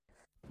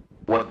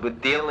What we're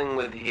dealing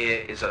with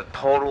here is a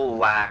total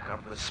lack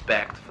of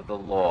respect for the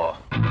law.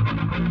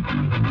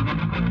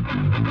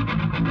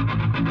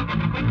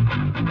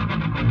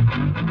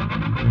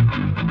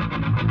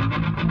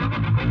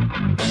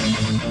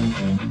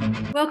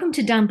 Welcome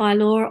to Done by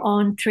Law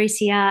on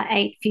 3CR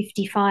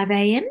 8:55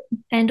 AM,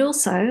 and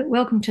also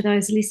welcome to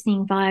those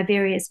listening via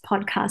various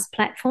podcast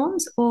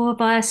platforms or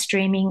via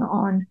streaming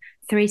on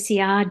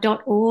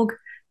 3cr.org.au.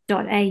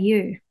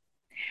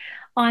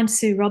 I'm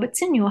Sue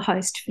Robertson, your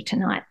host for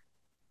tonight.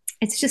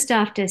 It's just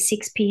after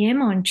 6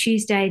 p.m. on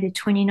Tuesday, the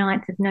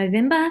 29th of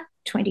November,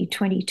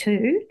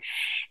 2022,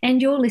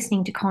 and you're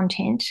listening to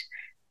content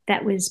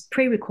that was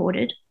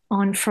pre-recorded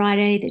on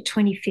Friday, the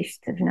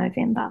 25th of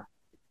November.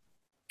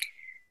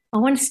 I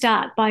want to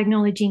start by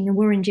acknowledging the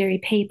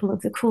Wurundjeri people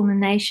of the Kulin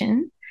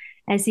Nation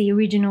as the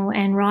original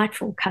and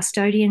rightful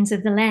custodians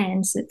of the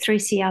lands that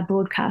 3CR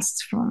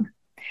broadcasts from.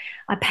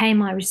 I pay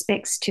my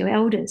respects to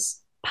elders,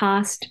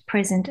 past,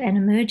 present and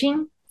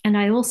emerging, and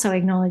I also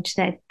acknowledge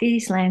that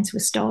these lands were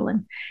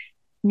stolen,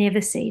 never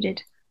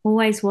ceded,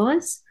 always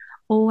was,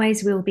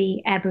 always will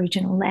be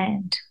Aboriginal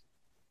land.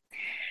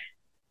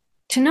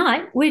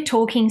 Tonight, we're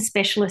talking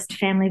specialist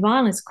family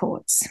violence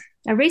courts.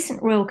 A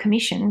recent Royal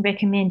Commission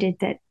recommended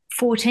that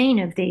 14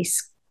 of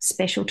these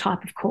special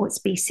type of courts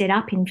be set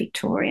up in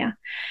Victoria.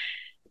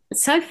 But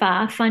so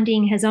far,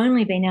 funding has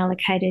only been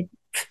allocated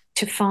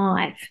to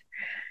 5.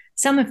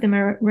 Some of the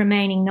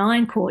remaining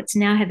 9 courts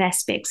now have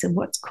aspects of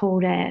what's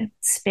called a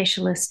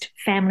specialist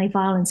family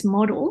violence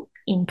model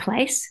in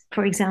place.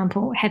 For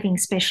example, having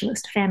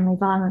specialist family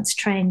violence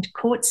trained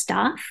court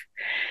staff.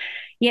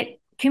 Yet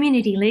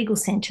community legal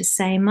centres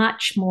say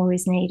much more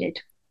is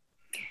needed.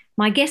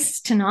 My guests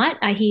tonight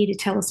are here to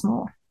tell us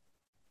more.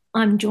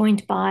 I'm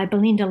joined by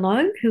Belinda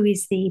Lowe, who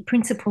is the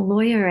principal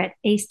lawyer at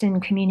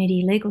Eastern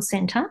Community Legal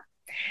Centre,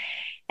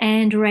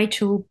 and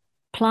Rachel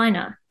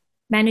Pliner,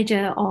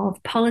 Manager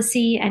of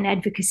Policy and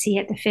Advocacy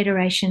at the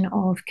Federation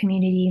of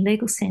Community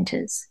Legal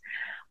Centres.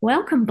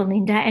 Welcome,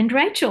 Belinda and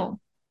Rachel.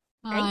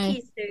 Thank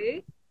you,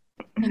 Sue.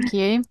 Thank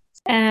you.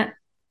 A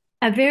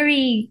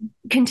very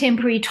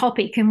contemporary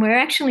topic, and we're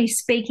actually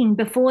speaking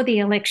before the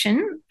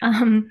election,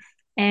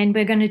 and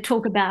we're going to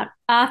talk about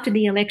after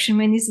the election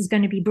when this is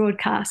going to be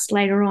broadcast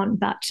later on.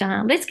 But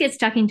let's get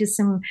stuck into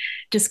some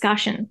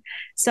discussion.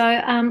 So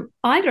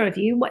either of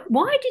you,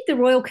 why did the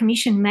Royal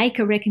Commission make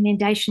a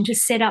recommendation to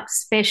set up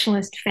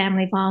specialist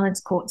family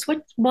violence courts?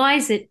 Why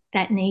is it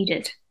that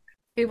needed?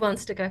 Who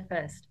wants to go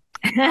first?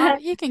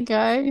 You can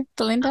go,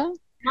 Belinda.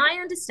 My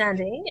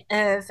understanding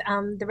of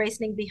the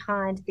reasoning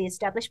behind the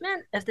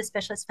establishment of the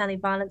specialist family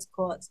violence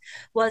courts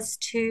was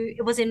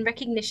in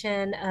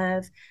recognition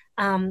of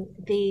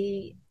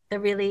the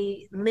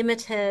really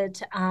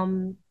limited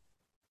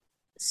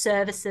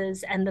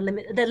services and the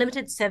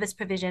limited service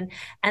provision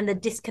and the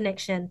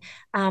disconnection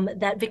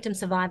that victim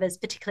survivors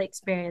particularly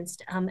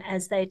experienced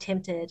as they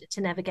attempted to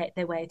navigate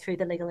their way through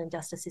the legal and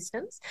justice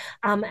systems.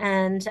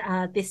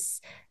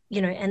 This,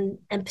 and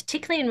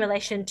particularly in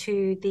relation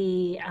to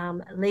the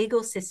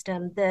legal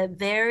system, the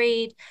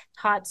varied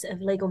types of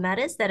legal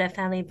matters that a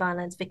family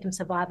violence victim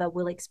survivor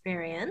will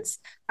experience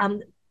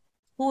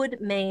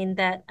would mean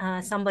that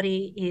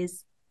somebody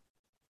is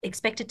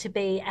expected to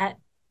be at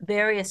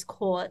various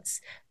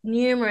courts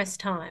numerous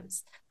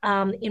times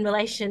in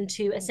relation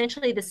to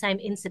essentially the same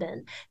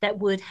incident that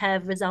would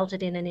have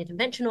resulted in an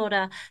intervention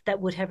order, that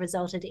would have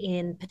resulted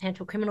in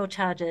potential criminal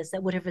charges,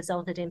 that would have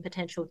resulted in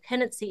potential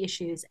tenancy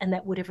issues, and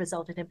that would have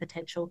resulted in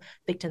potential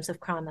victims of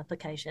crime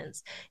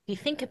applications. If you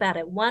think about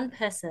it, one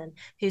person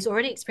who's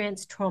already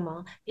experienced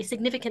trauma, a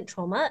significant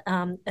trauma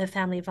of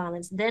family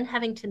violence, then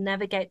having to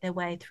navigate their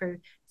way through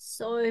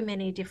so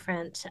many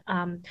different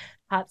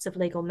types of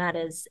legal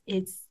matters,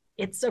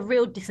 it's a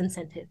real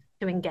disincentive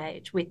to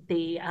engage with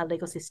the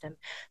legal system.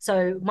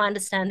 So my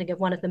understanding of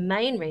one of the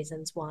main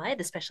reasons why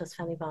the specialist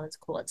family violence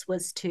courts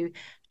was to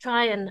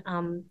try and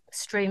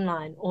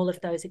streamline all of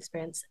those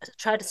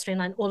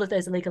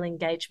legal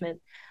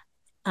engagement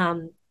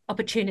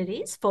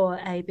opportunities for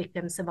a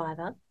victim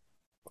survivor.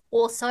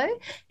 Also,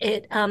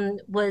 they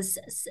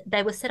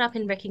were set up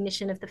in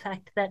recognition of the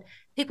fact that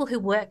people who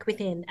work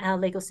within our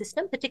legal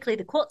system, particularly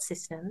the court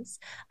systems,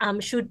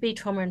 should be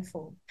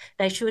trauma-informed.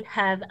 They should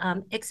have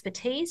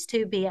expertise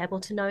to be able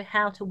to know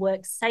how to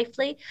work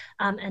safely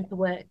and to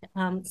work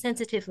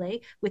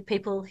sensitively with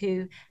people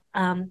who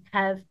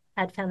have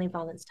had family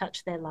violence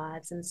touch their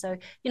lives. And so,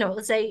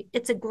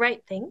 it's a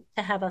great thing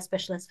to have our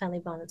specialist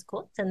family violence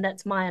courts, and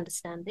that's my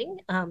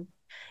understanding of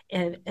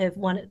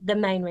one of the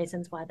main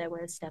reasons why they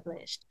were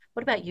established.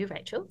 What about you,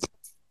 Rachel?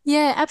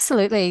 Yeah,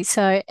 absolutely.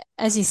 So,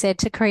 as you said,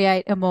 to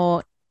create a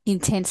more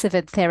intensive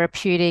and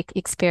therapeutic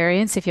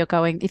experience if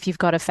you've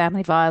got a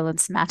family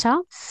violence matter.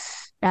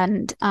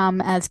 And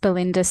as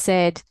Belinda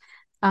said,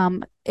 I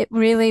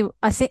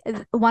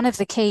think one of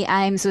the key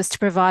aims was to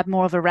provide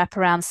more of a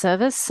wraparound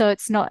service. So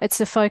it's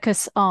the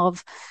focus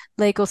of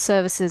legal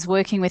services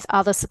working with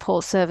other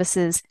support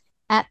services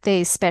at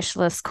these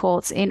specialist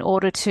courts in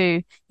order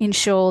to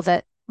ensure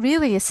that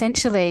really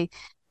essentially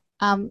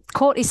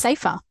court is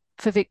safer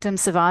for victim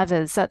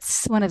survivors.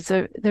 That's one of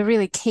the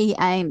really key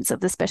aims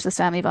of the Specialist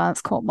Family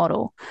Violence Court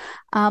model.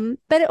 But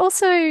it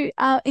also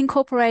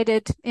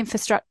incorporated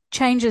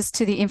changes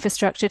to the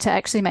infrastructure to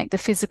actually make the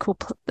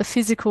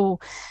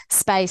physical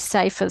space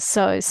safer.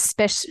 So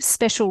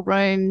special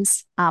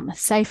rooms,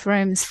 safe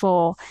rooms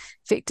for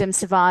victim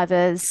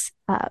survivors,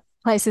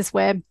 places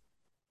where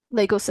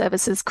legal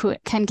services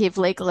can give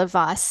legal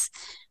advice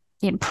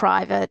in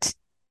private.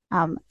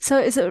 So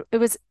it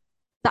was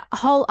the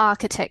whole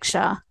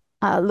architecture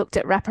looked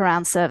at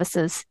wraparound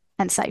services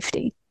and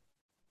safety.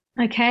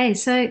 Okay,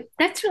 so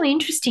that's really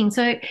interesting.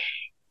 So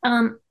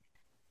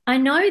I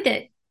know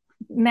that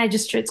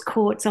magistrates'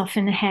 courts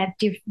often have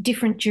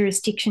different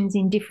jurisdictions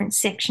in different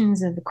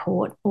sections of the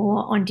court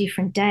or on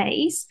different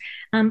days.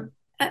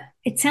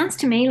 It sounds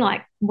to me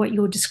like what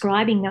you're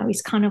describing, though,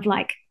 is kind of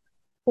like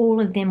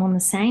all of them on the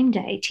same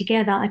day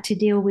together to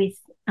deal with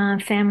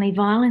family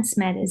violence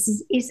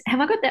matters. Have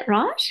I got that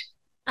right?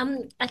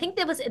 I think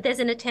there's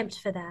an attempt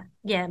for that,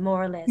 yeah,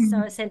 more or less. Mm-hmm.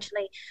 So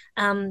essentially,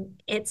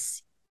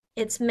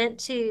 it's meant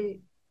to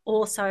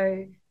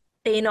also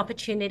be an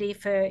opportunity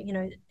for, you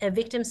know, a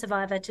victim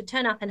survivor to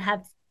turn up and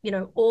have, you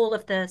know, all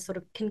of the sort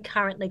of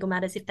concurrent legal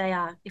matters, if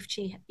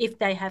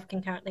they have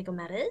concurrent legal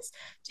matters,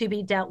 to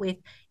be dealt with,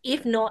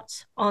 if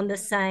not on the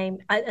same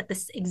at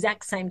the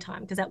exact same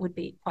time, because that would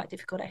be quite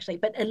difficult actually,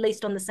 but at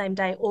least on the same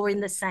day or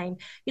in the same,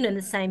 you know, in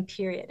the same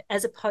period,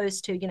 as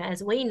opposed to, you know,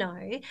 as we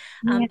know,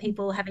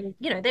 people having,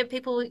 you know, there are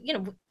people, you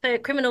know, for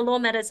criminal law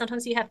matters,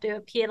 sometimes you have to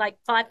appear like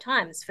 5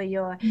 times for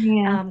your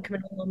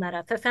criminal law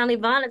matter. For family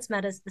violence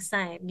matters, the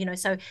same, you know.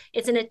 So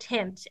it's an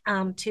attempt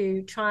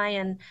to try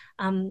and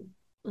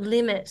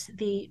limit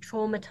the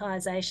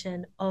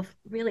traumatization of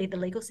really the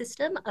legal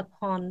system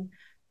upon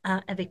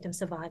a victim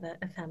survivor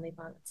of family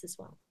violence as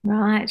well.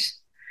 Right.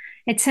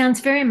 It sounds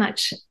very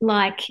much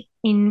like,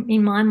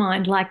 in my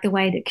mind, like the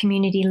way that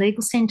community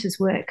legal centres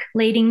work,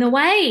 leading the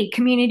way,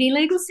 community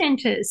legal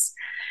centres.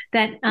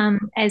 That,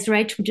 as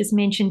Rachel just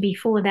mentioned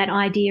before, that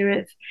idea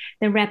of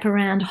the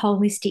wraparound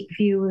holistic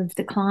view of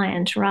the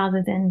client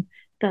rather than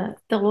the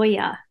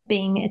lawyer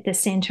being at the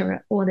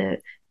centre or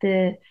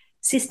the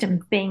system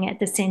being at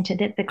the centre,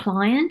 that the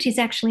client is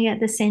actually at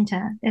the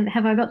centre.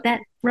 Have I got that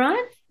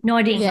right?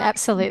 Nodding. Yeah,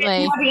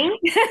 absolutely. Nodding.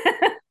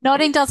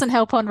 Nodding doesn't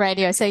help on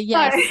radio. So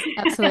yes,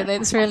 absolutely.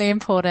 It's really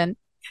important.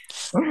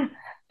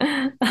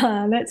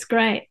 That's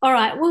great. All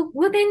right.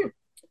 Well then,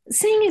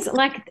 seeing as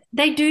like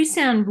they do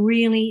sound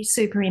really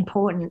super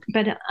important,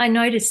 but I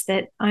noticed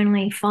that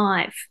only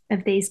 5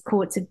 of these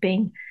courts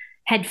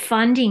had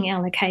funding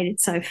allocated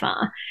so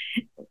far.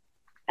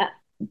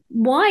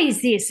 Why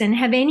is this? And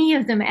have any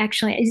of them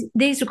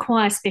these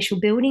require special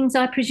buildings,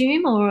 I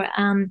presume, or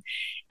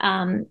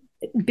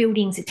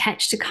buildings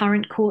attached to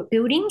current court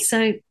buildings?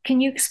 So can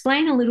you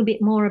explain a little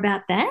bit more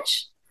about that,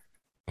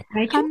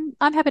 Rachel?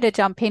 I'm happy to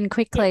jump in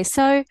quickly. Yeah.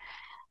 So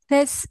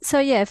there's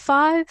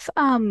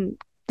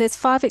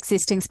 5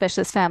 existing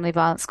specialist family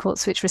violence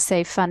courts which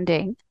receive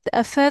funding.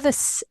 A further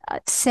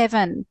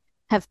 7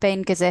 have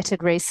been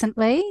gazetted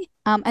recently,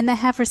 and they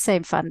have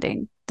received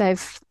funding.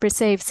 They've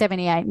received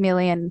 78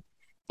 million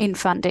in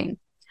funding.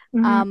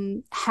 Mm-hmm.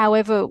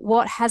 However,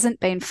 what hasn't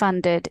been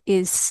funded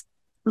is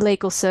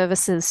legal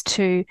services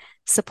to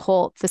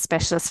support the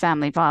specialist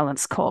family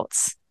violence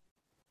courts.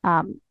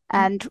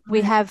 And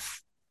we have,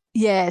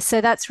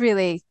 so that's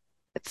really,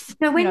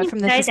 so when from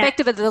the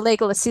perspective of the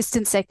legal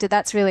assistance sector,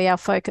 that's really our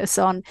focus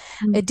on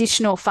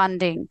additional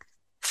funding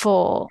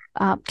for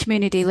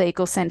community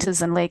legal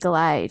centres and legal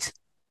aid.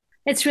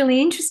 It's really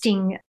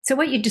interesting. So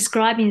what you're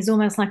describing is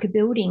almost like a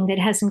building that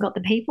hasn't got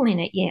the people in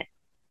it yet.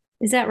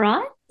 Is that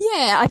right?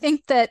 Yeah, I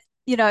think that,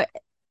 you know,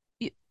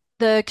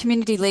 the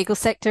community legal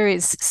sector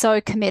is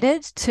so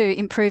committed to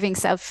improving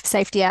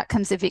safety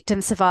outcomes of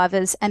victim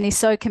survivors and is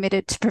so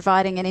committed to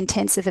providing an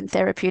intensive and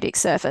therapeutic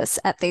service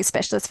at these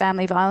specialist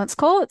family violence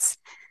courts.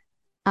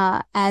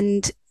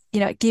 And, you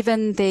know,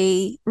 given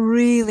the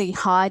really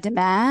high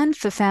demand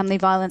for family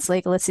violence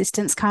legal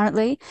assistance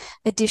currently,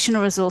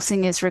 additional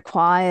resourcing is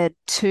required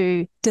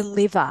to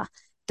deliver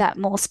that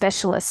more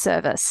specialist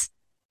service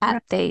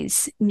at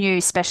these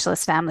new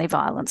specialist family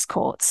violence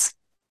courts.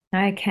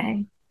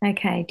 Okay.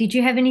 Did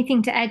you have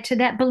anything to add to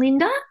that,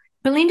 Belinda?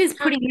 Belinda's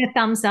putting her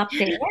thumbs up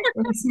there,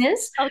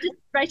 listeners.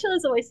 Rachel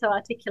is always so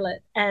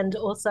articulate and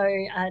also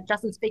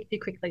doesn't speak too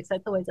quickly, so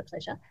it's always a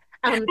pleasure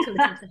to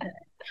listen to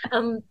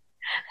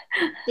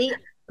her.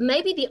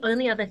 Maybe the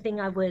only other thing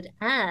I would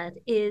add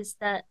is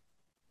that,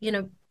 you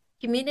know,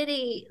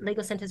 community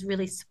legal centres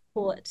really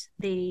support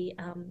the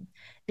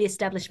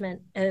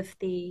establishment of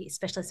the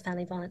specialist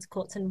family violence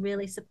courts and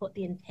really support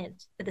the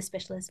intent for the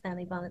specialist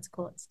family violence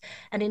courts.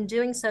 And in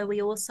doing so,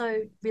 we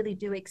also really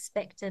do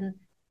expect and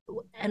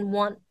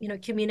want, you know,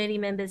 community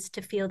members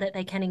to feel that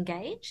they can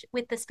engage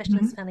with the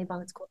specialist family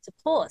violence courts. Of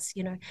course,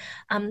 you know,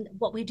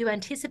 what we do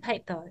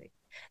anticipate though,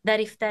 that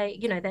if they,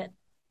 you know,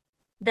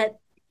 that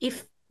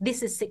if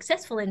this is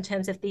successful in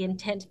terms of the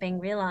intent being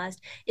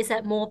realised, is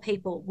that more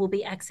people will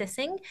be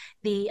accessing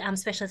the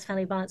specialist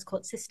family violence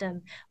court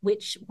system,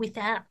 which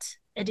without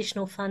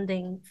additional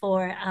funding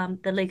for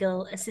the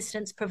legal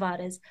assistance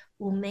providers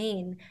will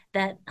mean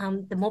that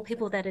the more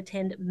people that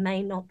attend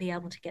may not be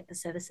able to get the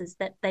services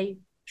that they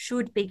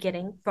should be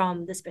getting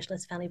from the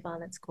specialist family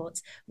violence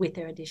courts with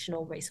their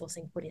additional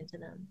resourcing put into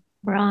them.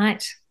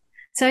 Right.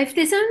 So if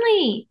there's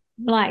only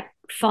like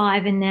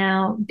 5 and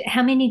now,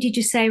 how many did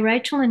you say,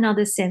 Rachel?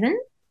 Another 7?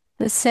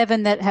 The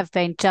 7 that have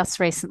been just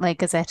recently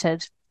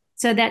gazetted.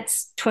 So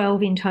that's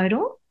 12 in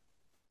total?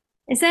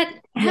 Is that?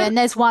 Yeah, and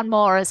there's one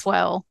more as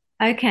well.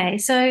 Okay,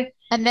 so...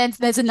 And then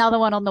there's another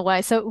one on the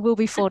way, so it will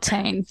be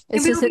 14.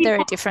 It's just that they're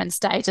at different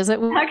stages.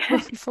 It will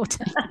be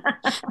 14.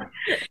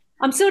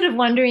 I'm sort of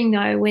wondering,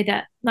 though,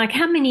 whether, like,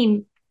 how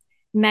many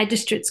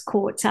magistrates'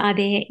 courts are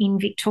there in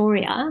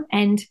Victoria?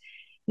 And,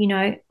 you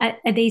know,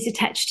 are these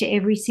attached to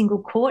every single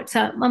court?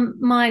 So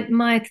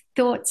my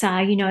thoughts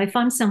are, you know, if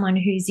I'm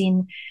someone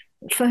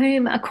for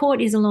whom a court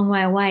is a long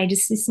way away,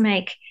 does this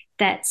make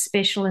that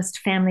specialist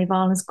family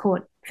violence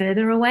court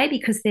further away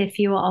because there are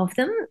fewer of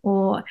them?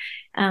 Or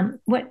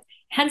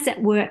how does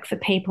that work for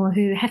people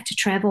who have to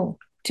travel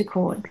to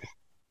court?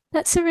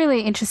 That's a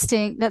really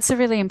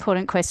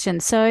important question.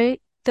 So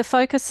the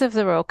focus of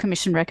the Royal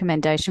Commission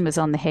recommendation was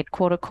on the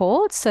headquarter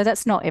courts. So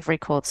that's not every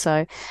court.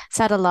 So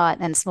satellite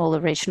and smaller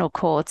regional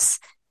courts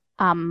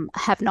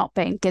have not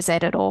been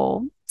gazetted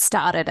or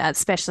started as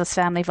specialist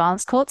family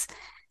violence courts.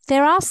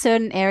 There are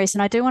certain areas,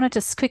 and I do want to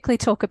just quickly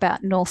talk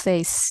about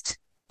Northeast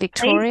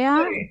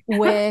Victoria,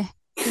 where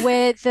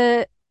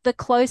the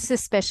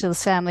closest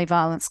specialist family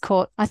violence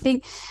court, I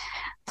think,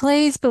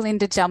 please,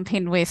 Belinda, jump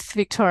in with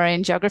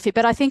Victorian geography,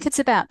 but I think it's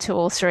about 2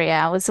 or 3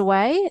 hours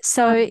away.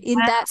 So in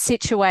that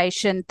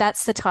situation,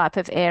 that's the type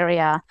of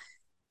area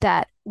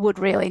that would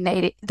really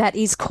need it, that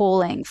is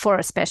calling for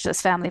a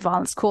specialist family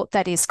violence court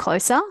that is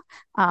closer,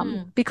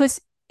 because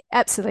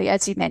absolutely,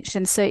 as you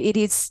mentioned, so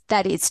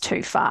that is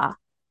too far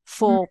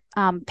for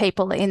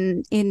people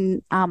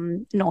in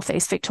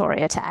Northeast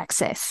Victoria to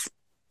access.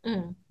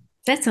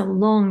 That's a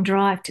long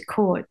drive to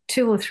court,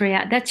 2 or 3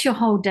 hours. That's your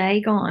whole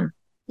day gone.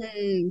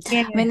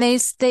 Yeah.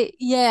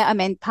 I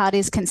mean,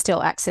 parties can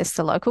still access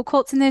the local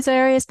courts in those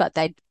areas, but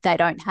they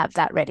don't have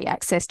that ready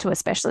access to a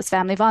specialist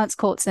family violence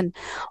courts and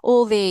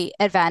all the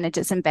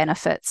advantages and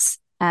benefits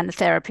and the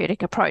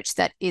therapeutic approach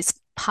that is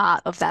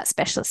part of that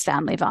specialist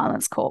family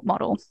violence court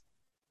model.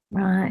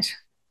 Right. Is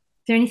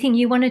there anything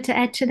you wanted to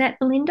add to that,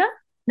 Belinda?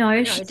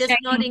 No, just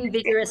nodding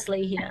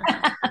vigorously here.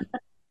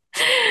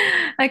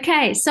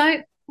 Okay,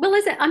 so, well,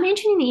 as I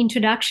mentioned in the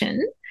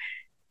introduction,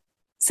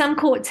 some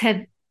courts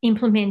have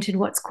implemented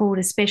what's called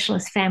a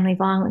specialist family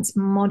violence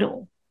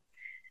model.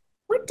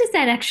 What does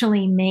that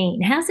actually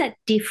mean? How's that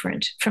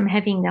different from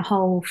having the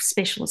whole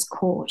specialist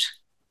court?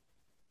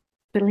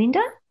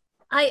 Belinda?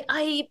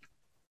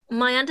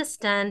 My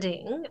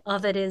understanding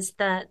of it is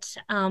that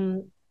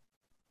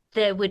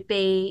there would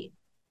be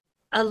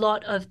a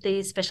lot of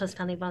the specialist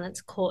family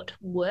violence court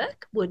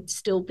work would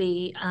still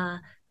be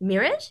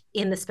mirrored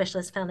in the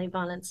specialist family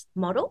violence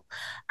model.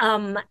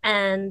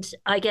 And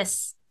I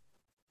guess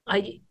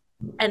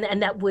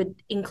and that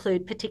would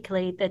include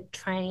particularly the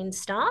trained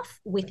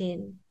staff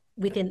within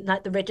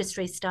like the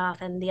registry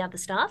staff and the other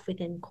staff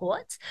within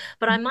courts.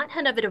 But I might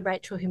hand over to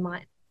Rachel, who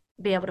might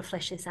be able to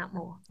flesh this out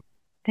more.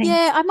 Thanks.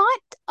 Yeah,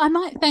 I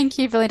might thank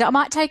you, Belinda. I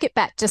might take it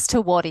back just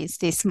to what is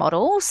this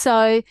model.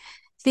 So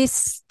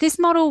this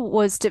model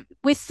was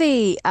with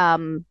the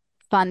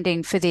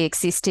funding for the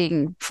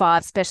existing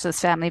 5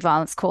 specialist family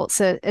violence courts.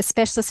 So a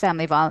specialist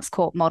family violence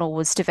court model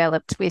was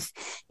developed with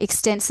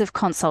extensive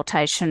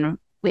consultation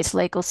with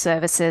legal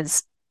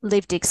services,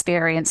 lived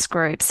experience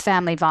groups,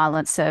 family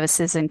violence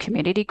services and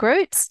community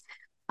groups,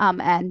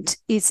 and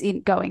is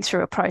going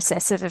through a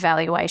process of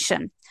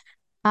evaluation.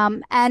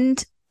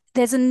 And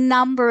there's a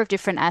number of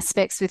different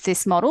aspects with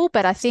this model,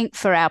 but I think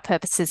for our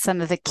purposes, some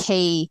of the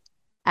key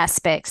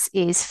aspects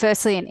is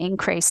firstly an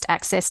increased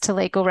access to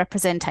legal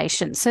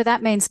representation. So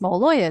that means more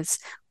lawyers.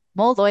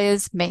 More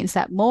lawyers means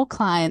that more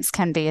clients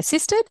can be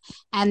assisted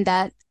and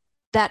that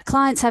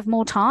clients have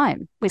more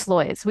time with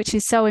lawyers, which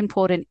is so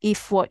important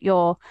if what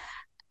you're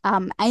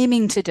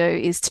aiming to do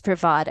is to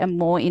provide a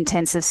more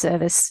intensive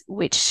service,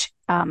 which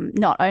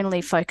not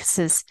only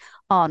focuses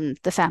on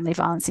the family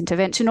violence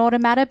intervention order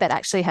matter, but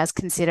actually has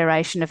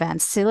consideration of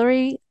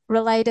ancillary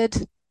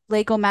related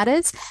legal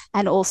matters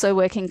and also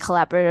working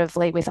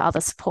collaboratively with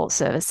other support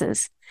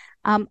services.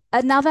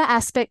 Another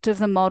aspect of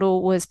the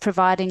model was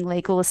providing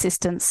legal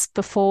assistance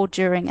before,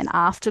 during and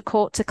after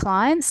court to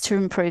clients to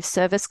improve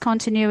service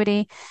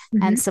continuity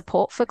and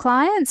support for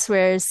clients,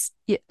 whereas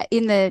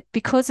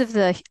because of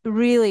the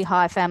really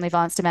high family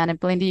violence demand, and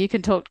Belinda, you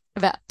can talk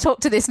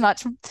to this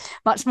much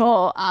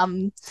more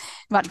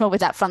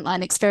with that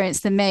frontline experience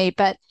than me,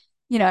 but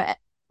you know,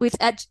 with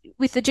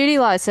the duty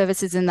live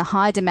services and the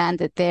high demand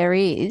that there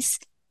is,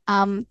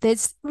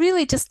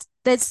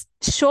 there's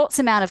short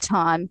amount of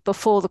time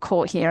before the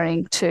court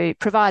hearing to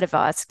provide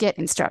advice, get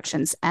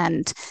instructions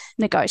and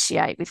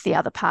negotiate with the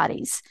other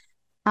parties.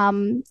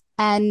 And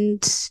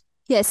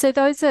yeah, so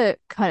those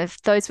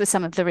were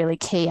some of the really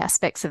key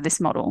aspects of this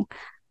model.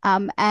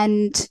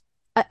 And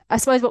I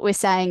suppose what we're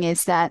saying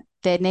is that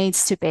there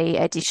needs to be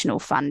additional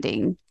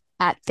funding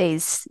at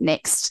these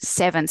next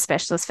 7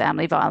 specialist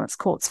family violence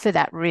courts for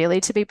that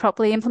really to be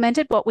properly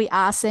implemented. What we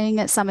are seeing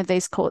at some of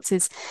these courts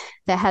is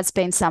there has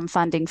been some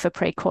funding for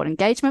pre-court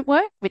engagement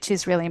work, which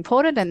is really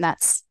important, and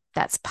that's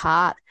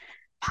part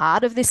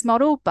of this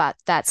model, but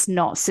that's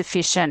not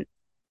sufficient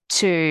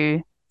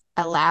to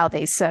allow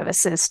these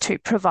services to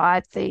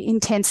provide the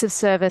intensive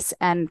service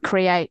and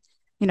create,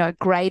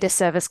 greater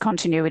service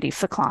continuity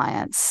for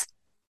clients.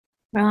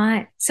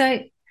 Right. So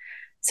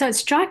it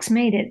strikes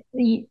me that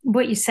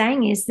what you're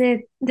saying is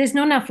there's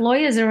not enough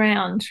lawyers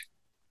around.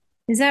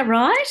 Is that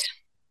right?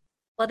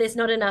 Well, there's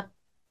not enough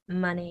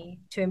money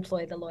to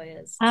employ the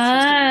lawyers.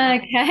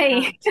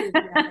 Okay. To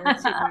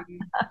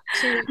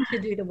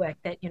do the work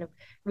that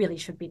really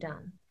should be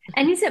done.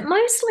 And is it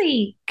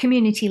mostly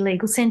community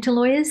legal centre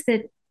lawyers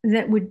that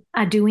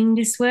are doing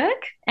this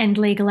work, and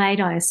legal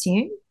aid, I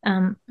assume?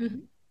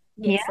 Mm-hmm.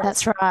 Yes, yeah,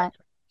 that's right.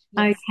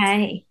 Yes.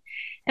 Okay.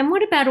 And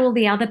what about all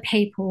the other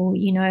people,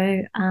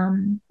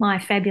 my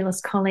fabulous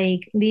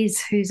colleague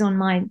Liz, who's on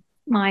my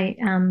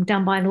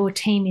Done by Law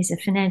team, is a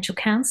financial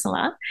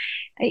counsellor.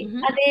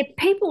 Mm-hmm. Are there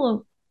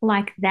people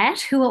like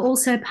that who are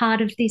also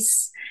part of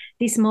this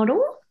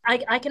model?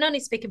 I can only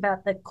speak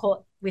about the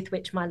court with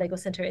which my legal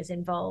centre is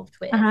involved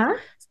with. Uh-huh.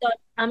 So,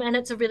 and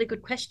it's a really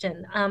good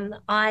question.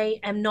 I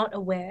am not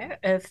aware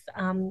of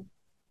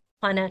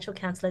financial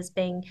counsellors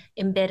being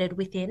embedded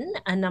within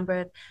a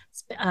number of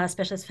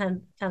specialist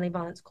family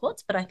violence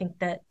courts, but I think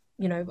that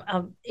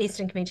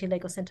Eastern Community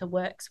Legal Centre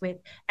works with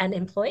and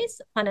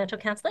employs financial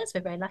counsellors.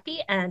 We're very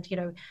lucky, and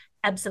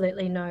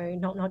absolutely know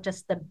not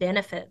just the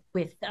benefit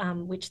with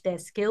which their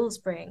skills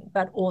bring,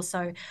 but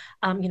also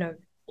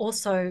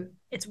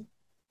it's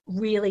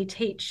really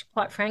teach,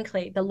 quite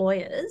frankly, the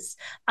lawyers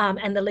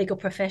and the legal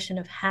profession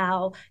of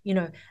how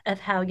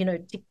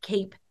to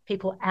keep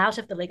people out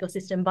of the legal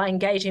system by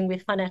engaging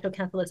with financial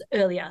counsellors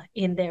earlier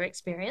in their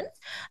experience.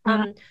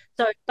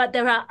 But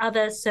there are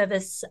other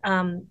services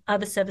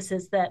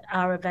that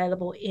are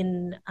available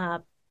in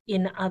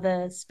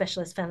other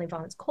specialist family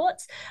violence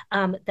courts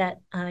that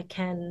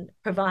can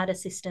provide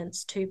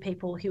assistance to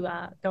people who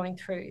are going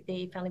through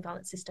the family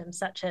violence system,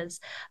 such as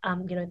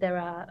there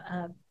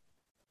are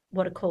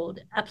what are called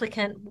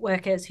applicant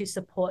workers who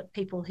support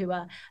people who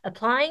are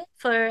applying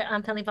for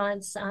family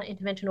violence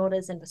intervention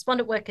orders, and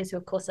respondent workers who,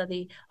 of course, are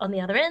on the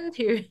other end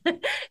who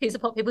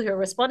support people who are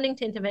responding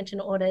to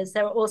intervention orders.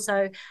 There are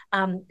also,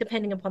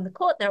 depending upon the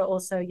court, there are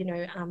also,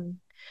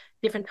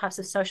 different types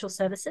of social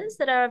services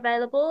that are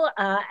available,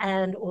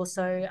 and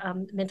also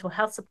mental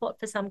health support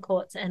for some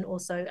courts, and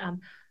also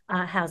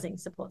housing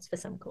supports for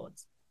some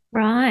courts.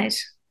 Right.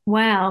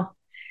 Wow.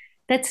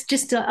 That's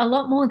just a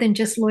lot more than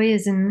just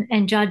lawyers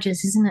and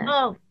judges, isn't it?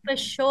 Oh, for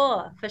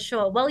sure.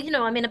 Well,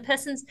 a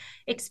person's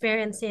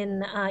experience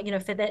in,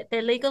 for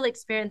their legal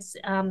experience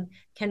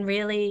can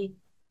really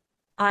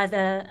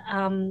either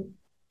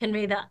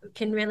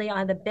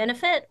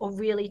benefit or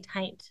really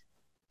taint,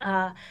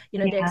 their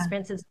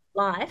experiences of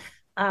life,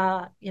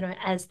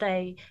 as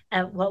they,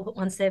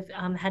 once they've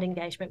had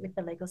engagement with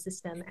the legal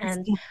system,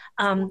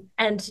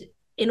 and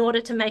in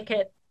order to make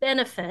it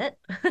benefit,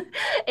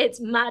 it's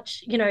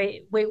much,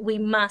 we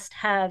must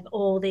have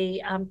all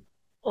the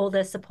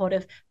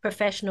supportive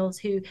professionals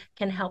who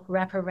can help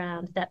wrap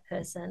around that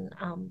person.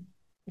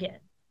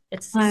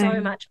 It's so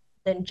much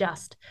than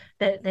just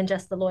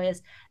the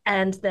lawyers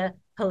and the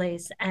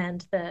police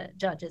and the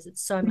judges.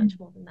 It's so much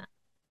more than that.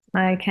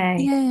 Okay.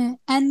 Yeah,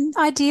 and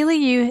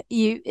ideally,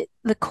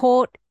 the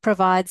court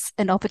provides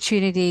an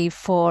opportunity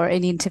for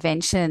an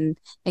intervention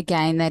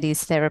again that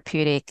is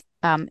therapeutic.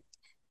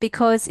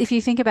 Because if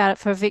you think about it,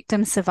 for a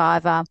victim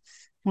survivor,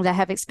 they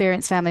have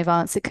experienced family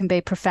violence, it can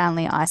be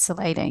profoundly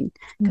isolating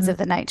because of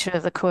the nature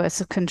of the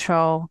coercive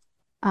control.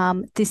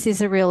 This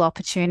is a real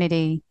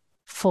opportunity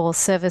for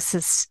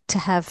services to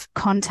have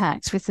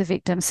contact with the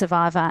victim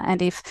survivor.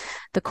 And if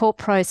the court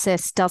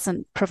process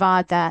doesn't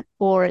provide that,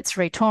 or it's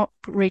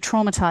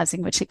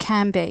re-traumatizing, which it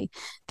can be,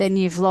 then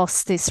you've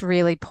lost this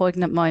really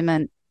poignant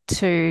moment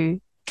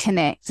to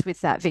connect with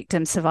that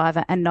victim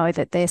survivor and know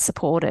that they're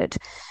supported.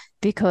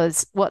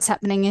 Because what's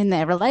happening in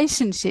their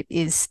relationship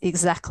is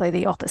exactly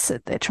the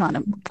opposite. They're trying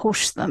to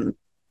push them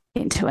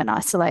into an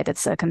isolated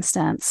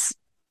circumstance.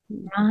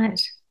 Right.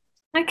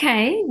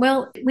 Okay.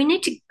 Well, we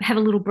need to have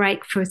a little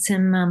break for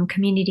some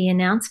community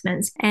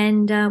announcements,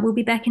 and we'll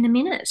be back in a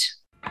minute.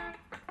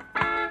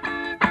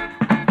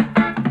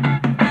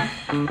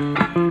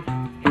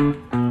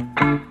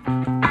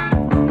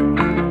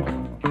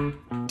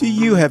 Do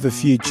you have a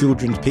few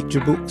children's picture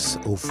books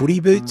or footy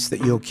boots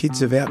that your kids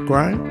have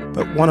outgrown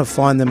but want to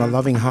find them a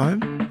loving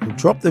home? Well,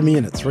 drop them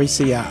in at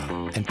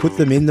 3CR and put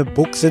them in the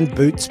Books and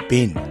Boots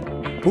bin.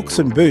 Books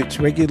and Boots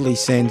regularly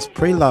sends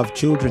pre-loved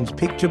children's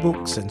picture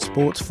books and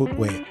sports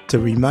footwear to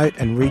remote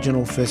and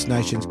regional First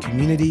Nations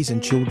communities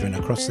and children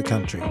across the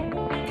country.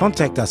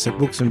 Contact us at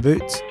Books and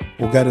Boots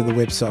or go to the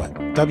website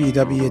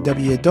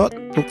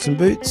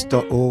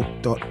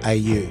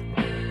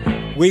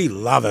www.booksandboots.org.au. We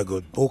love a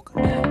good book.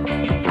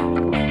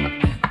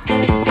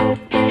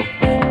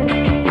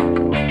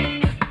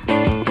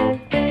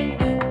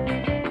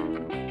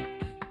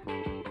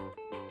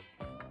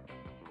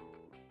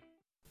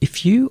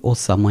 If you or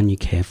someone you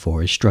care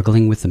for is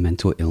struggling with a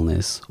mental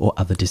illness or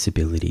other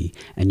disability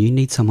and you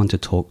need someone to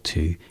talk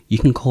to, you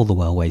can call the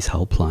Wellways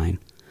Helpline.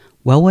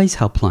 Wellways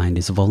Helpline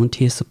is a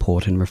volunteer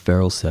support and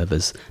referral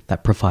service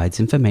that provides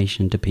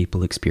information to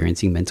people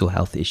experiencing mental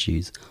health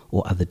issues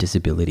or other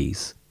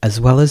disabilities, as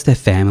well as their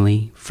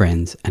family,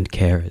 friends and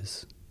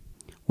carers.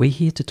 We're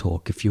here to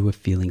talk if you are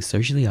feeling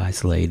socially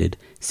isolated,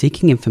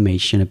 seeking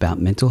information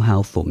about mental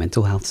health or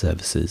mental health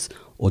services,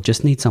 or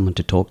just need someone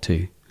to talk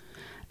to.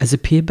 As a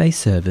peer-based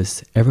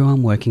service,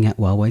 everyone working at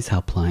Wellways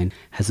Helpline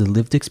has a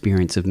lived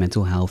experience of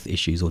mental health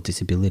issues or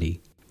disability.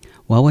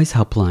 Wellways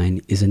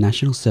Helpline is a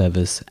national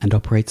service and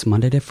operates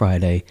Monday to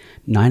Friday,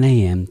 9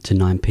 a.m. to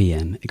 9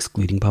 p.m,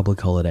 excluding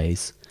public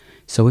holidays.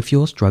 So if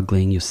you're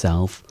struggling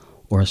yourself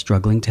or are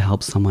struggling to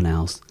help someone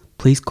else,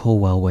 please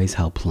call Wellways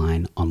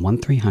Helpline on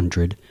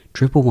 1300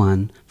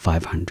 111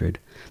 500.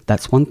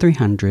 That's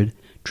 1300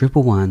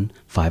 111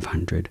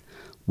 500.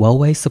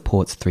 Wellways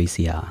supports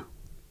 3CR.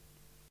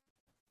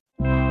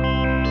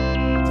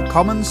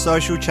 Commons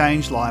Social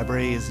Change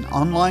Library is an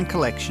online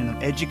collection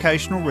of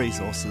educational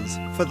resources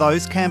for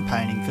those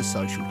campaigning for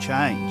social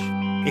change.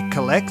 It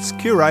collects,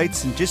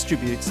 curates and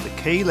distributes the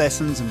key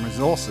lessons and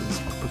resources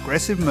of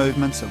progressive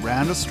movements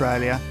around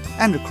Australia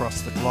and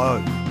across the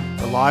globe.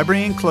 The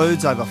library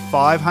includes over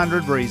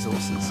 500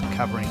 resources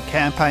covering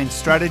campaign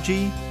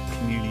strategy,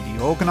 community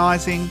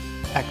organising,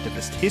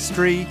 activist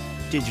history,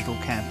 digital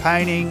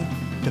campaigning,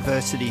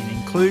 diversity and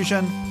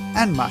inclusion,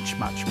 and much,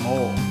 much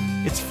more.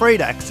 It's free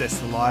to access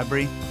the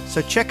library,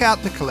 so check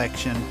out the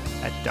collection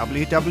at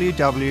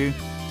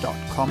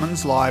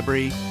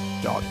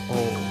www.commonslibrary.org.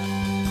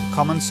 The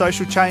Commons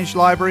Social Change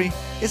Library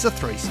is a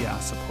 3CR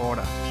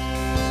supporter.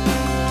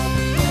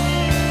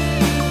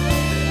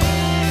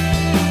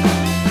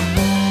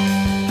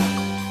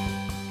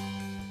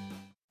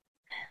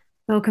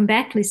 Welcome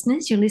back,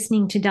 listeners. You're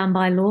listening to Done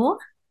by Law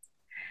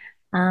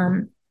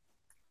on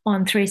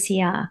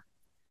 3CR.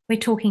 We're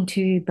talking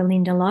to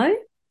Belinda Lowe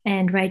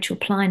and Rachel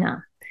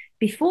Pliner.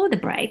 Before the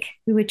break,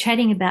 we were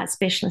chatting about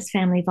specialist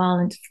family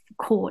violence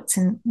courts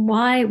and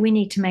why we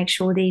need to make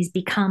sure these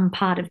become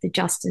part of the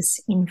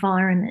justice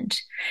environment.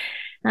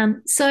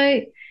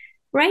 So,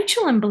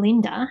 Rachel and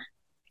Belinda,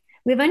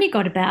 we've only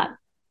got about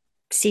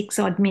 6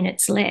 odd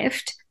minutes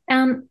left.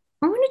 I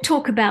want to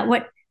talk about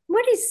what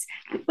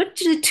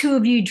do the two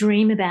of you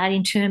dream about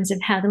in terms of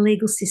how the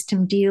legal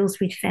system deals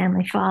with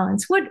family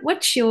violence?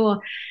 What's your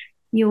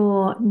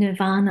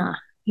nirvana,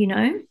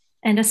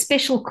 and are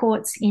special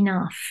courts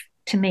enough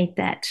to meet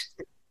that?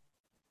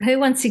 Who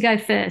wants to go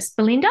first?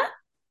 Belinda?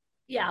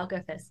 Yeah, I'll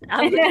go first.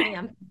 I'm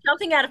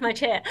jumping out of my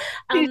chair.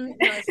 No,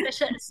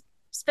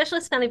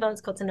 specialist family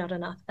violence courts are not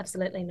enough.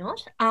 Absolutely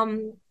not.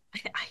 To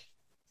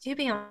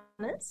be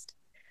honest,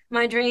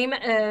 my dream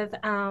of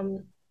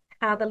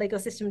how the legal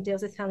system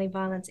deals with family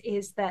violence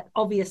is that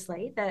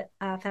obviously that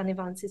family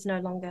violence is no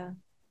longer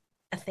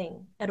a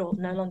thing at all,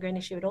 no longer an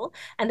issue at all,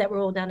 and that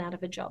we're all done out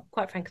of a job.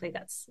 Quite frankly,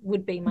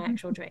 would be my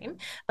actual dream.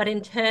 But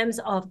in terms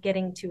of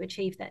getting to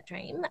achieve that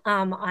dream,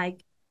 I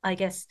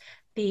guess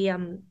the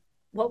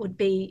what would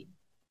be,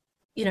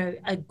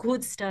 a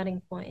good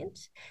starting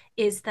point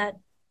is that,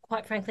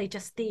 quite frankly,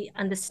 just the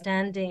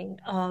understanding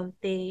of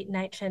the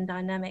nature and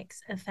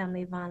dynamics of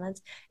family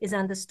violence is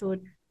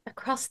understood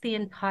across the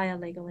entire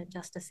legal and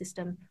justice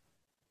system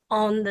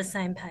on the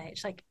same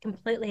page, like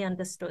completely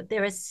understood.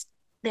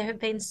 There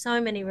have been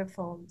so many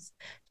reforms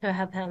to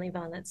our family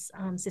violence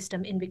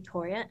system in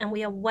Victoria, and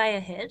we are way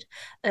ahead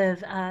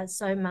of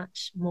so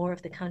much more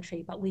of the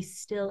country, but we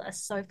still are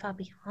so far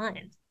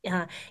behind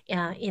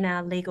in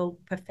our legal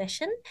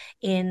profession,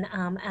 in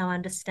our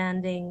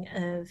understanding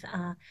of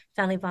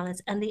family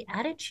violence and the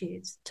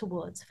attitudes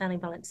towards family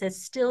violence.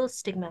 There's still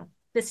stigma.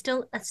 There's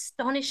still there's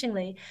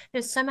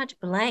so much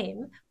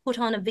blame put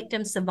on a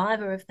victim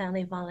survivor of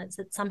family violence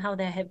that somehow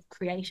they have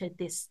created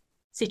this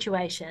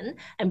situation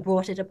and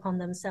brought it upon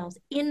themselves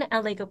in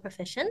our legal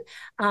profession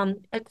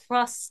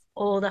across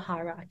all the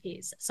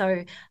hierarchies.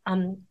 So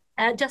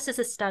just as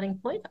a starting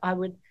point,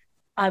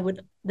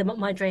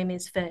 my dream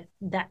is for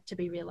that to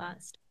be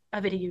realised.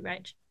 Over to you,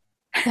 Rach.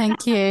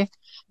 Thank you.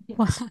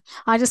 Well,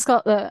 I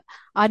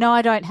know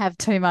I don't have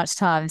too much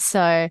time,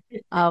 so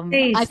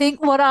I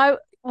think what I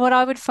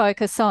would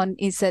focus on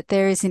is that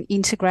there is an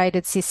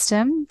integrated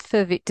system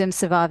for victim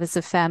survivors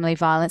of family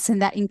violence, and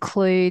that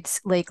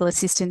includes legal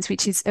assistance,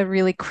 which is a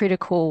really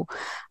critical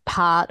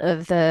part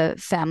of the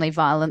family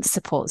violence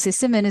support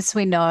system. And as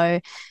we know,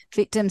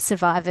 victim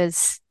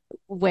survivors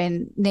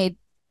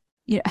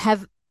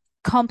have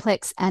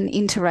complex and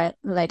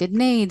interrelated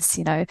needs,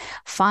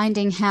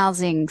 finding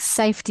housing,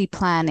 safety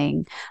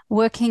planning,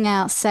 working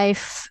out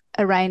safe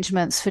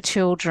arrangements for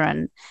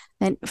children,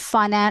 then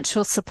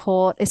financial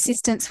support,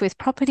 assistance with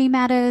property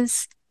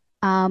matters,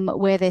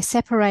 where they're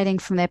separating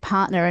from their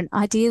partner. And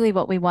ideally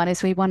what we want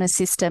is we want a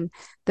system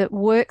that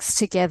works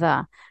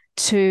together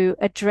to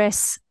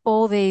address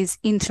all these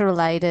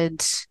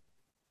interrelated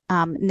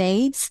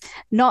needs,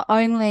 not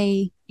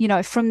only,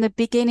 from the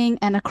beginning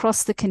and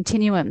across the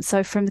continuum.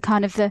 So from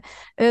kind of the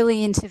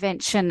early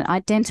intervention,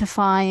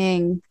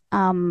 identifying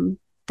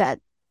that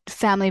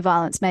family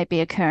violence may be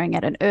occurring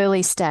at an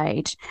early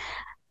stage,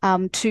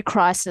 to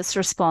crisis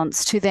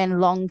response, to then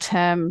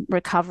long-term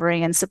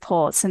recovery and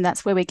supports. And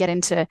that's where we get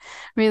into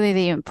really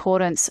the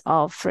importance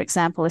of, for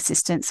example,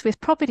 assistance with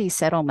property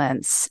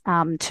settlements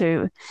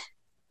to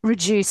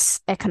reduce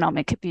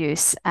economic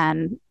abuse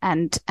and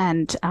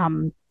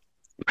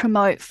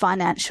promote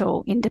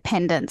financial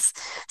independence.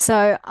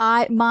 So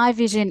my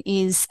vision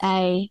is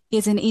an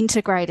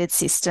integrated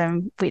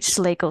system which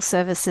legal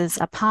services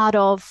are part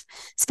of.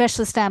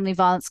 Specialist family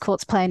violence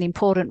courts play an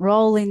important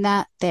role in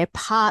that. They're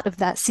part of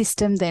that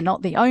system. They're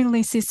not the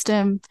only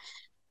system.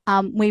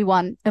 We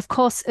want, of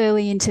course,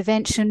 early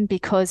intervention,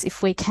 because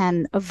if we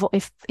can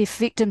if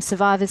victim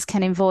survivors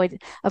can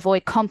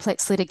avoid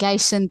complex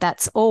litigation,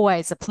 that's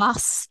always a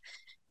plus.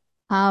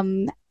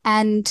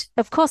 And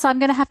of course, I'm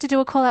going to have to do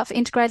a call out for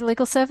integrated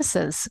legal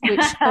services, which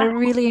are a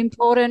really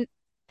important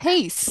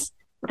piece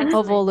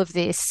of all of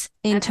this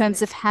in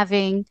terms of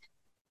having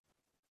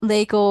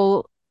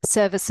legal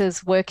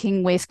services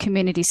working with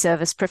community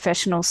service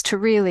professionals to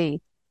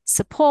really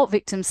support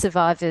victim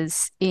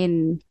survivors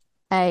in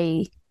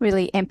a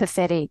really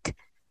empathetic,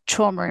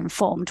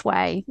 trauma-informed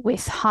way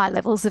with high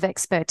levels of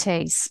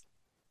expertise.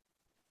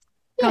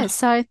 Yeah,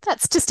 so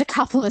that's just a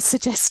couple of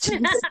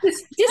suggestions.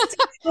 just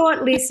a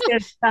short list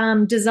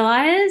of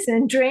desires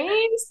and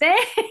dreams there.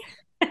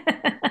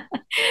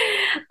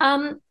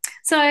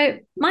 So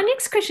my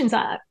next questions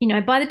are,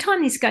 by the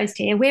time this goes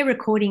to air, we're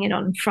recording it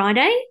on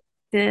Friday.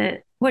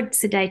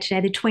 What's the date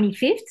today? The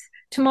 25th.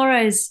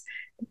 Tomorrow's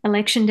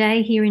election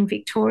day here in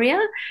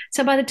Victoria.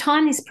 So by the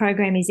time this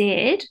program is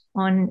aired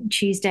on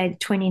Tuesday the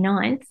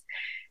 29th,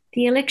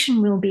 the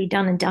election will be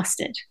done and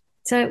dusted.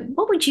 So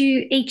what would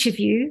each of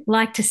you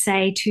like to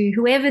say to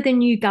whoever the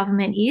new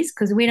government is,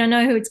 because we don't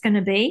know who it's going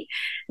to be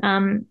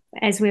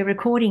as we're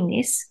recording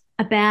this,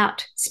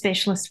 about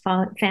specialist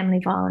family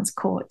violence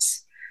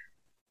courts?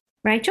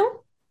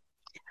 Rachel?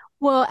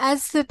 Well,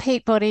 as the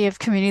peak body of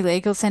community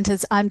legal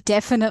centres, I'm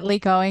definitely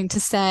going to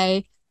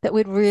say that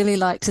we'd really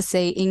like to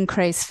see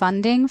increased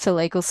funding for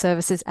legal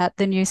services at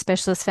the new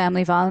specialist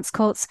family violence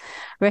courts,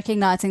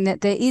 recognising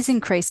that there is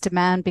increased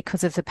demand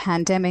because of the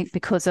pandemic,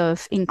 because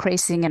of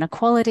increasing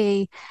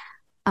inequality.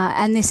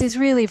 And this is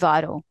really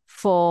vital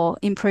for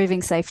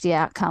improving safety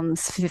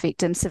outcomes for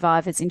victim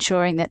survivors,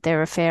 ensuring that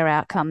there are fair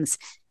outcomes,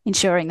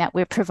 ensuring that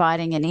we're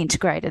providing an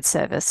integrated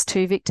service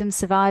to victim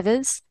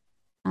survivors.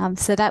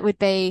 So that would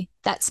be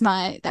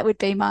my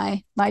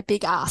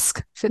big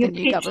ask for the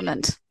new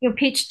government. Your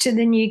pitch to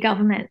the new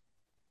government.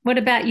 What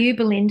about you,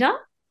 Belinda?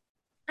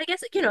 I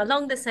guess,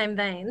 along the same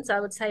veins, I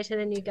would say to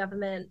the new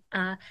government,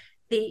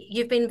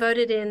 you've been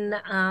voted in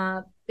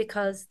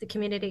because the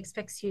community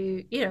expects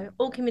you,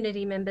 all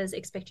community members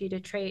expect you to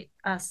treat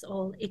us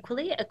all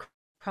equally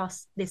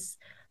across this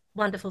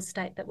wonderful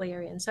state that we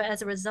are in. So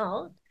as a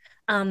result,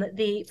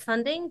 the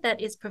funding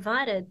that is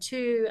provided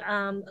to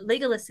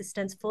legal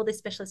assistance for the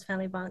specialist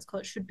family violence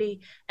court should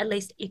be at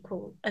least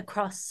equal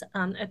across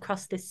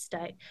this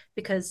state,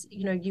 because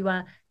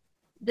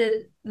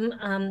the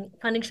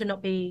funding should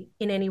not be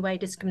in any way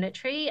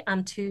discriminatory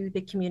to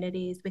the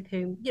communities with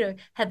whom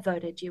have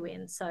voted you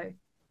in. So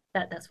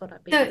that's what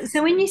I'd be.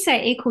 So when you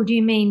say equal, do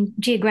you mean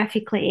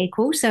geographically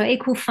equal? So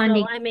equal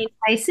funding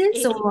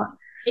places, or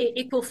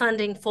equal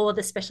funding for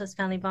the specialist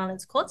family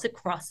violence courts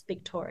across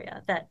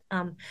Victoria? That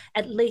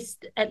at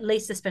least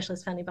the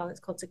specialist family violence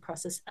courts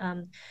across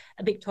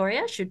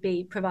Victoria should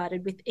be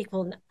provided with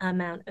equal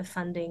amount of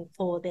funding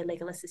for their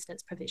legal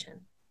assistance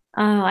provision.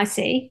 Oh, I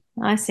see.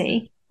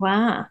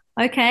 Wow.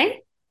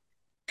 Okay.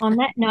 On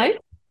that note,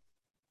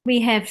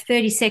 we have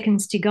 30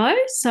 seconds to go.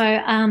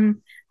 So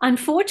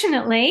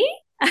unfortunately,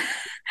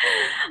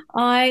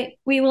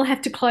 we will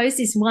have to close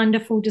this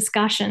wonderful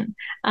discussion.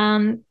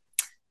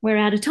 We're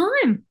out of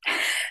time.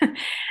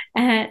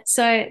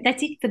 So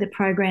that's it for the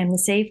program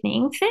this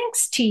evening.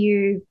 Thanks to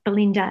you,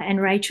 Belinda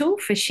and Rachel,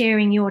 for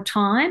sharing your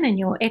time and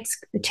your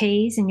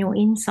expertise and your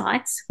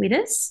insights with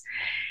us.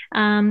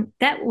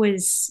 That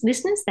was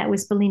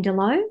Belinda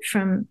Lowe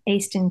from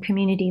Eastern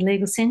Community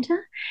Legal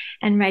Centre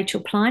and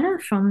Rachel Pliner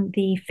from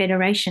the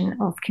Federation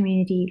of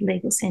Community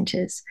Legal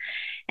Centres.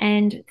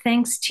 And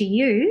thanks to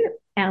you,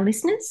 our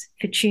listeners,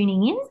 for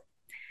tuning in.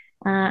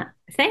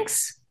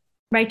 Thanks,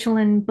 Rachel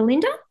and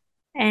Belinda.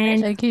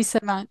 And thank you so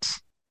much.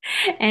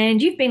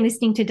 And you've been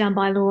listening to Done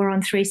by Law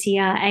on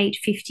 3CR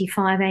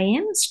 8:55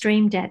 AM,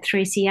 streamed at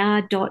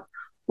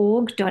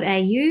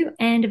 3cr.org.au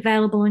and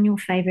available on your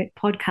favourite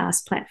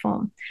podcast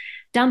platform.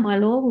 Done by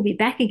Law will be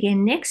back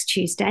again next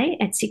Tuesday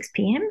at 6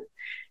 PM.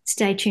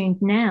 Stay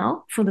tuned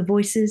now for the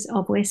Voices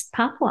of West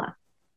Papua.